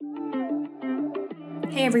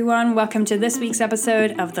Hey everyone, welcome to this week's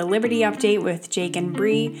episode of the Liberty Update with Jake and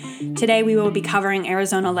Bree. Today we will be covering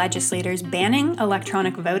Arizona legislators banning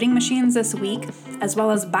electronic voting machines this week, as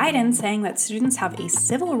well as Biden saying that students have a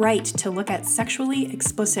civil right to look at sexually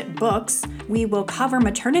explicit books. We will cover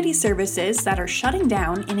maternity services that are shutting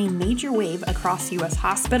down in a major wave across U.S.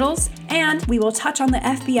 hospitals, and we will touch on the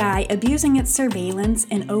FBI abusing its surveillance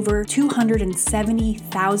in over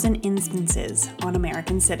 270,000 instances on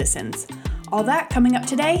American citizens. All that coming up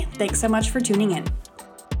today. Thanks so much for tuning in.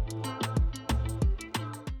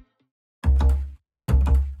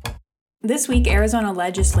 This week, Arizona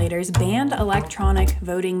legislators banned electronic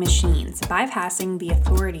voting machines, bypassing the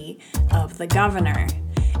authority of the governor.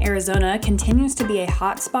 Arizona continues to be a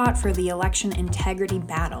hotspot for the election integrity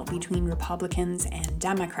battle between Republicans and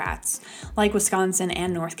Democrats. Like Wisconsin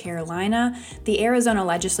and North Carolina, the Arizona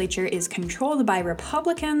legislature is controlled by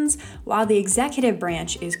Republicans, while the executive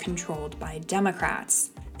branch is controlled by Democrats.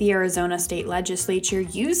 The Arizona state legislature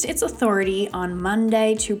used its authority on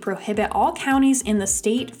Monday to prohibit all counties in the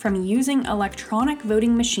state from using electronic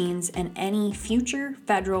voting machines in any future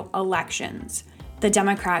federal elections. The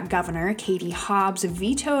Democrat governor, Katie Hobbs,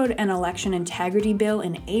 vetoed an election integrity bill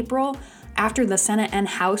in April after the Senate and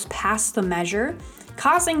House passed the measure,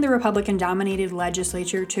 causing the Republican-dominated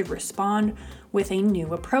legislature to respond with a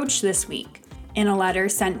new approach this week. In a letter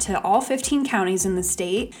sent to all 15 counties in the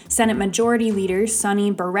state, Senate Majority Leader Sonny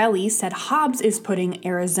Borelli said Hobbs is putting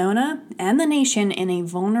Arizona and the nation in a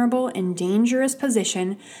vulnerable and dangerous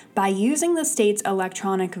position by using the state's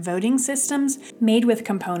electronic voting systems made with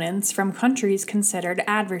components from countries considered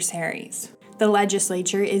adversaries. The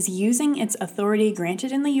legislature is using its authority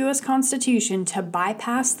granted in the U.S. Constitution to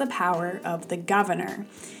bypass the power of the governor.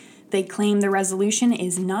 They claim the resolution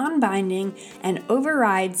is non-binding and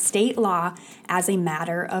overrides state law as a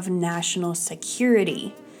matter of national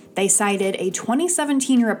security. They cited a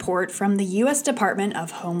 2017 report from the U.S. Department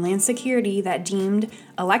of Homeland Security that deemed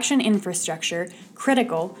election infrastructure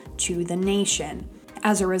critical to the nation.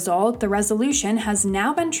 As a result, the resolution has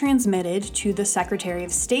now been transmitted to the Secretary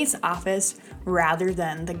of State's office rather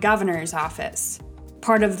than the governor's office.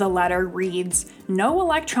 Part of the letter reads, "No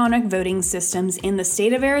electronic voting systems in the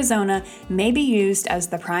state of Arizona may be used as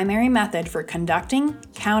the primary method for conducting,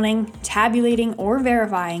 counting, tabulating, or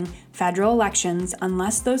verifying federal elections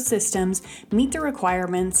unless those systems meet the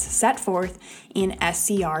requirements set forth in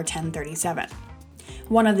SCR 1037.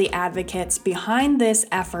 One of the advocates behind this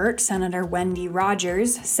effort, Senator Wendy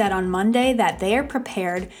Rogers, said on Monday that they are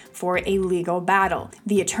prepared for a legal battle.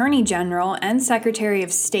 The Attorney General and Secretary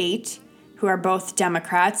of State, who are both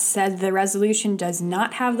Democrats, said the resolution does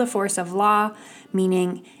not have the force of law,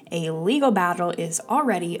 meaning a legal battle is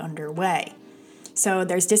already underway. So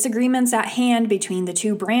there's disagreements at hand between the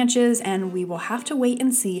two branches, and we will have to wait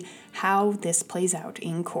and see how this plays out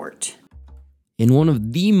in court. In one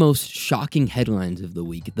of the most shocking headlines of the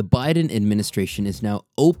week, the Biden administration is now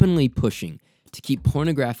openly pushing to keep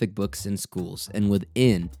pornographic books in schools and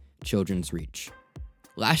within children's reach.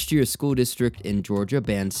 Last year, a school district in Georgia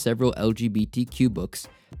banned several LGBTQ books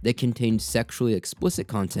that contained sexually explicit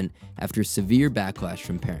content after severe backlash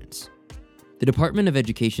from parents. The Department of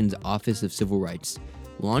Education's Office of Civil Rights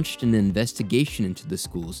launched an investigation into the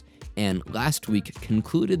schools and last week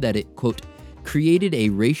concluded that it, quote, created a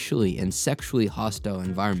racially and sexually hostile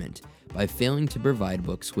environment by failing to provide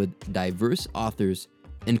books with diverse authors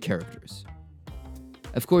and characters.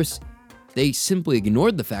 Of course, they simply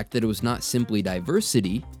ignored the fact that it was not simply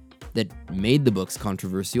diversity that made the books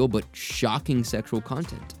controversial, but shocking sexual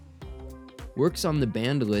content. Works on the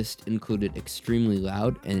banned list included Extremely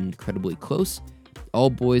Loud and Incredibly Close, All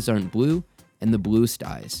Boys Aren't Blue, and The Bluest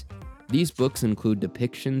Eyes. These books include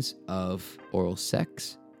depictions of oral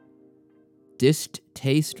sex,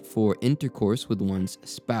 distaste for intercourse with one's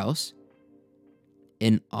spouse,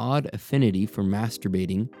 an odd affinity for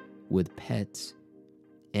masturbating with pets,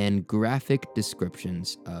 and graphic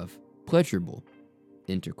descriptions of pleasurable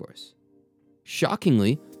intercourse.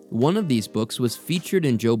 Shockingly, one of these books was featured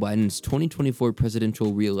in Joe Biden's 2024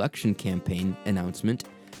 presidential re-election campaign announcement,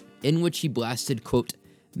 in which he blasted, quote,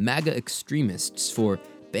 MAGA extremists for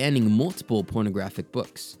banning multiple pornographic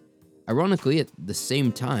books. Ironically, at the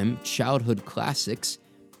same time, childhood classics,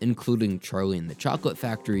 including Charlie and the Chocolate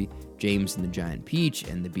Factory, James and the Giant Peach,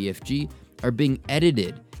 and the BFG, are being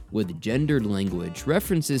edited with gendered language,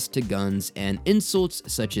 references to guns, and insults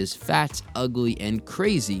such as fat, ugly, and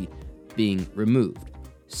crazy being removed.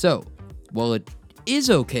 So, while it is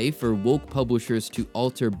okay for woke publishers to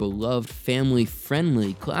alter beloved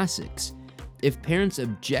family-friendly classics, if parents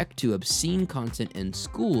object to obscene content in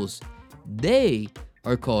schools, they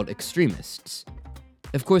are called extremists.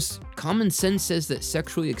 Of course, common sense says that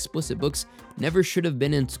sexually explicit books never should have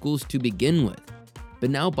been in schools to begin with. But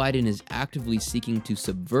now Biden is actively seeking to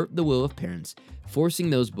subvert the will of parents, forcing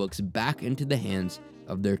those books back into the hands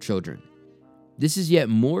of their children. This is yet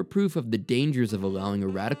more proof of the dangers of allowing a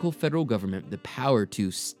radical federal government the power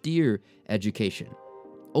to steer education.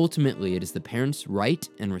 Ultimately, it is the parents' right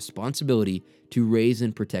and responsibility to raise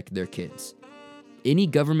and protect their kids. Any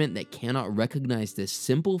government that cannot recognize this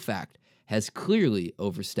simple fact has clearly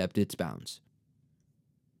overstepped its bounds.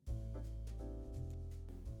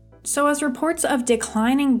 So as reports of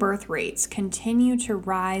declining birth rates continue to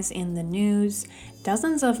rise in the news,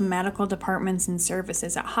 dozens of medical departments and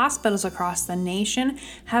services at hospitals across the nation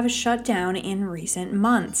have shut down in recent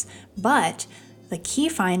months. But the key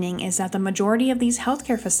finding is that the majority of these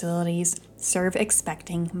healthcare facilities serve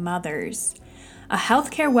expecting mothers. A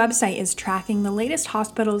healthcare website is tracking the latest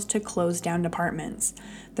hospitals to close down departments.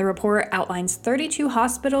 The report outlines 32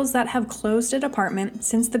 hospitals that have closed a department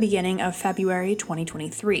since the beginning of February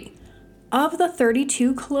 2023. Of the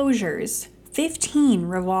 32 closures, 15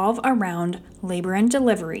 revolve around labor and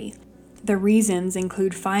delivery. The reasons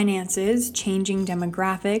include finances, changing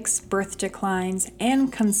demographics, birth declines,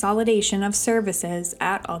 and consolidation of services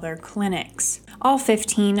at other clinics. All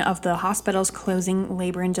 15 of the hospital's closing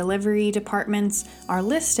labor and delivery departments are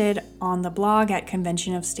listed on the blog at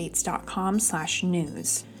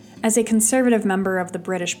conventionofstates.com/news. As a conservative member of the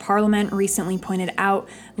British Parliament recently pointed out,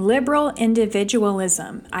 liberal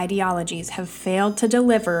individualism ideologies have failed to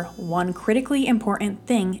deliver one critically important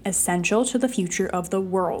thing essential to the future of the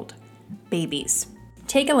world: babies.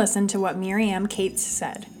 Take a listen to what Miriam Cates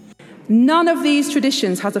said. None of these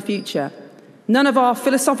traditions has a future. None of our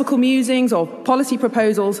philosophical musings or policy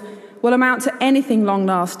proposals will amount to anything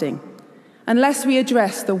long-lasting unless we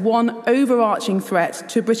address the one overarching threat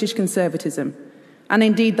to British conservatism, and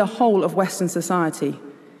indeed the whole of Western society.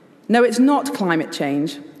 No, it's not climate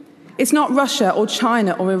change. It's not Russia or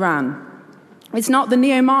China or Iran. It's not the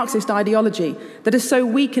neo-Marxist ideology that has so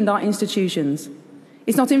weakened our institutions.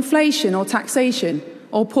 It's not inflation or taxation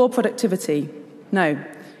or poor productivity. No.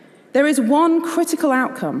 There is one critical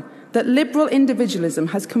outcome that liberal individualism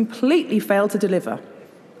has completely failed to deliver,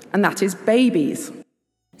 and that is babies.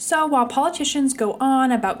 So while politicians go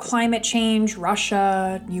on about climate change,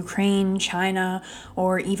 Russia, Ukraine, China,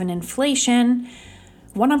 or even inflation,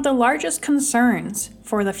 one of the largest concerns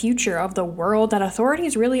for the future of the world that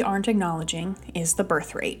authorities really aren't acknowledging is the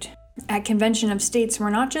birth rate. At Convention of States, we're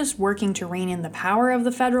not just working to rein in the power of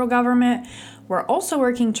the federal government, we're also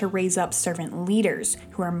working to raise up servant leaders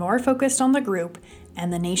who are more focused on the group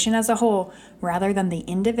and the nation as a whole rather than the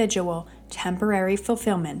individual, temporary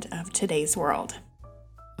fulfillment of today's world.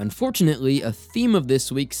 Unfortunately, a theme of this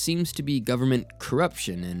week seems to be government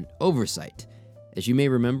corruption and oversight. As you may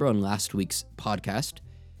remember on last week's podcast,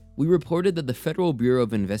 we reported that the Federal Bureau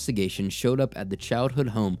of Investigation showed up at the childhood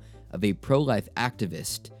home of a pro-life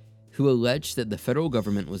activist who alleged that the federal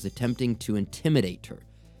government was attempting to intimidate her.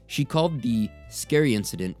 She called the scary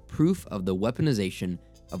incident proof of the weaponization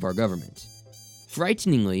of our government.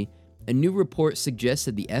 Frighteningly, a new report suggests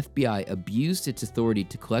that the FBI abused its authority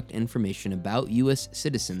to collect information about U.S.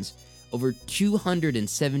 citizens over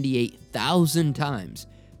 278,000 times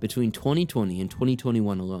between 2020 and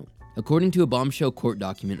 2021 alone. According to a bombshell court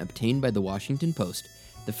document obtained by the Washington Post,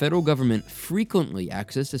 the federal government frequently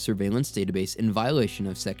accessed a surveillance database in violation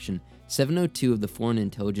of Section 702 of the Foreign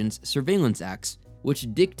Intelligence Surveillance Acts,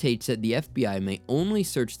 which dictates that the FBI may only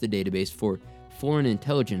search the database for foreign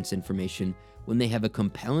intelligence information when they have a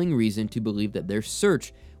compelling reason to believe that their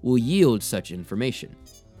search will yield such information.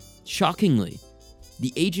 Shockingly,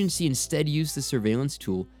 the agency instead used the surveillance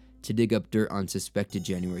tool to dig up dirt on suspected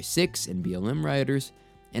January 6 and BLM rioters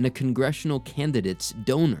and a congressional candidate's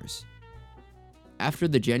donors. After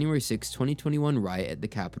the January 6, 2021 riot at the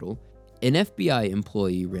Capitol, an FBI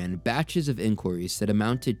employee ran batches of inquiries that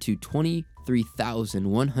amounted to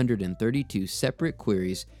 23,132 separate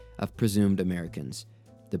queries of presumed Americans,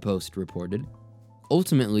 the Post reported.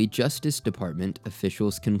 Ultimately, Justice Department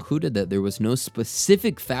officials concluded that there was no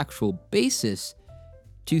specific factual basis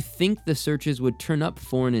to think the searches would turn up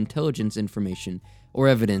foreign intelligence information or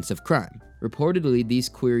evidence of crime. Reportedly, these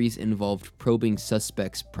queries involved probing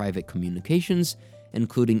suspects' private communications,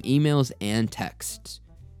 including emails and texts.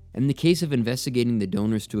 In the case of investigating the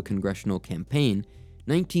donors to a congressional campaign,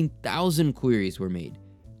 19,000 queries were made.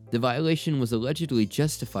 The violation was allegedly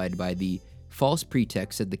justified by the false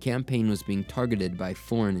pretext that the campaign was being targeted by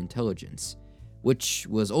foreign intelligence, which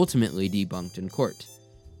was ultimately debunked in court.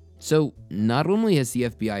 So, not only has the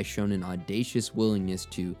FBI shown an audacious willingness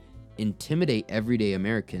to intimidate everyday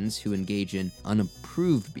Americans who engage in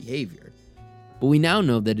unapproved behavior, But we now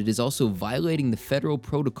know that it is also violating the federal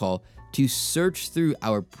protocol to search through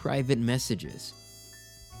our private messages.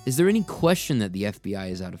 Is there any question that the FBI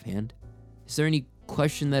is out of hand? Is there any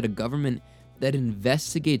question that a government that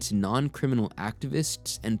investigates non-criminal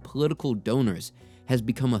activists and political donors has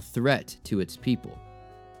become a threat to its people?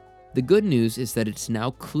 The good news is that it's now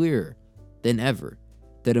clearer than ever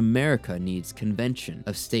that America needs convention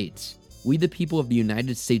of states. We, the people of the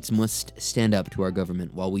United States, must stand up to our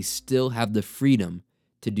government while we still have the freedom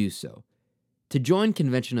to do so. To join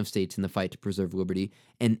Convention of States in the fight to preserve liberty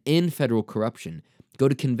and end federal corruption, go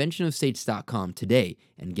to conventionofstates.com today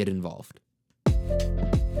and get involved.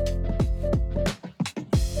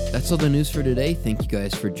 That's all the news for today. Thank you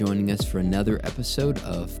guys for joining us for another episode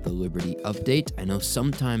of the Liberty Update. I know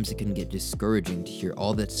sometimes it can get discouraging to hear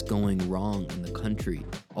all that's going wrong in the country,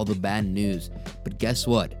 all the bad news. But guess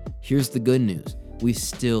what? Here's the good news. We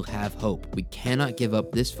still have hope. We cannot give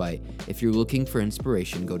up this fight. If you're looking for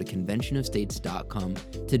inspiration, go to conventionofstates.com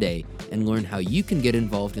today and learn how you can get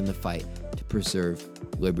involved in the fight to preserve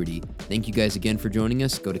liberty. Thank you guys again for joining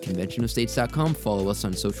us. Go to conventionofstates.com, follow us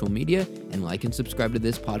on social media, and like and subscribe to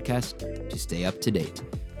this podcast to stay up to date.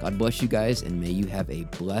 God bless you guys, and may you have a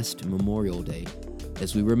blessed Memorial Day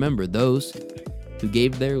as we remember those who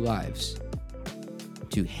gave their lives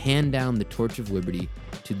to hand down the torch of liberty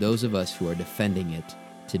to those of us who are defending it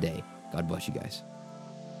today. God bless you guys.